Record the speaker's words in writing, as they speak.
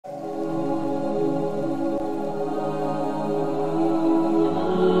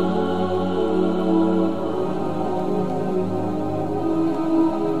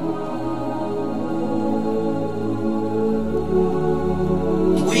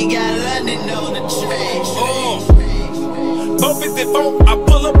454, I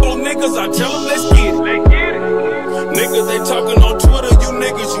pull up on niggas, I tell them let's get it. Let's get it. Niggas, they talking on Twitter, you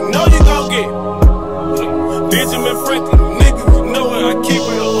niggas, you know you gon' get it. Benjamin Franklin, you niggas, you know it, I keep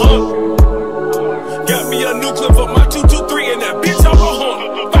it 100. Got me a new clip for my 223 and that bitch I'm a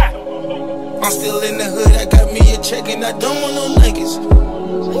 100. I'm still in the hood, I got me a check and I don't want no niggas.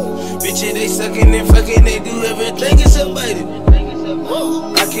 Bitches, they sucking and fucking, they do everything except bite it.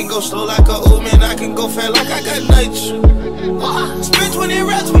 I can go slow like a old man, I can go fat like I got nights. Spent 20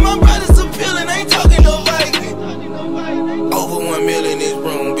 rats with my brothers appealing, I ain't talking no Viking. Over 1 million in this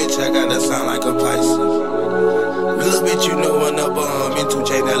room, bitch, I gotta sound like a Pisces. Little bitch, you know when the bomb into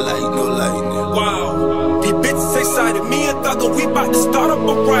J that light, no lightning. Wow, these bitches excited, me and Thugger, we bout to start up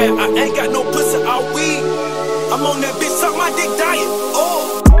a riot. I ain't got no pussy, all weed. I'm on that bitch, suck my dick diet.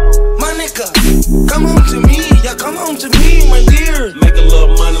 Oh, my nigga, come home to me, yeah, come home to me, my dear. Make a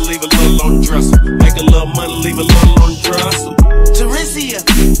little money, leave a little on the dresser. Make a little money, leave a little on the dresser. Teresia,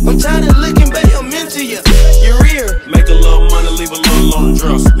 I'm tired of looking, baby, I'm into you. Your rear. Make a little money, leave a little on the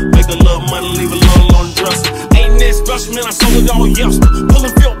dresser. Make a little money, leave a little on the dresser. Ain't that special, man, I sold it all yesterday.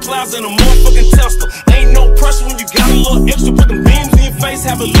 Pulling field plows in a motherfucking Tesla. Ain't no pressure when you got a little extra. Put them beams in your face,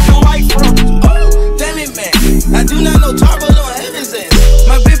 have it looking like front. Oh, damn it, man, I do not know Tarbo on heaven's ass.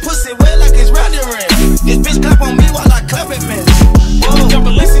 My big pussy wet like it's riding around. This bitch clap on me while I clap at man. Got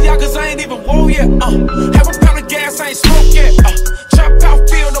Balenciagas, I ain't even whoa yet. Have a pound of gas, I ain't smoke yet. Chop out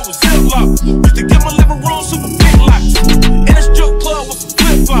field over Ziploc. Used to get my living room super big lots. In a strip club with some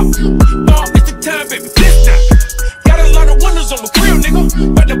flip flops. Dog, it's the time, baby, this time. Got a lot of windows on my grill, nigga.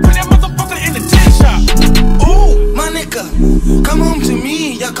 About to put that motherfucker in the tin shop. Ooh, my nigga, come home to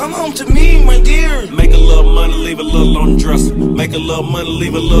me, yeah, come home to me, my dear. Make a little money, leave a little on the dresser. Make a little money,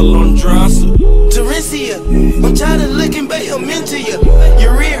 leave a little on the dresser. Teresia, I'm tired of looking, babe, I'm into you.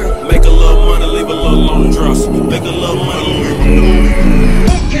 Your rear. Make a little money, leave a little on the dresser. Make a little money, leave a little.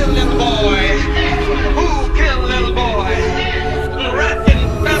 Who killed little boy? Who killed little boy? Rat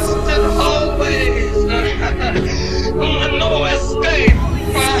infested always. No escape.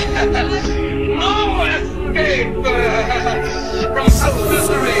 No escape from some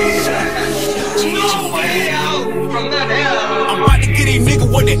misery. No way out from that hell. I'm about to get these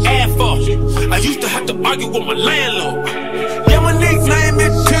niggas what they ask for. I used to have to argue with my landlord. Yeah, my nickname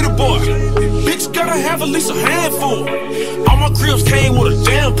is Titty Boy. Bitch gotta have at least a handful. All my cribs came with a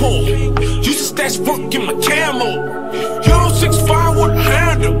damn pool. Used to stash work in my camo. Euro 6'5" with a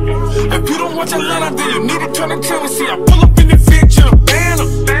handle. If you don't watch Atlanta, then you need to turn the channel. See, I pull up in the bitch in a banner.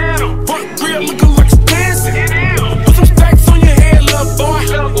 Front grill looking like it's dancing. Put some stacks on your head, little boy.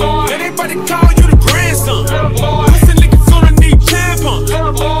 Let everybody call you the grandson. Pussy niggas gonna need tampons.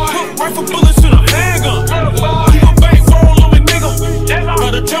 Put rifle bullets in a handgun. Keep a bankroll on me, nigga. By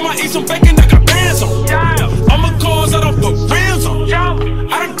the time I eat some bacon, I got bands on. All my cars, I don't put rims on.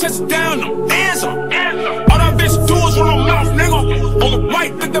 I done touched down, no hands on. All that bitch do is run her mouth, nigga. On the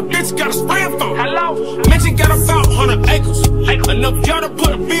right, think the bitch got a spray phone. Mention got about 100 acres. Enough y'all to put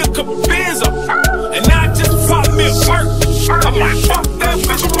a vehicle.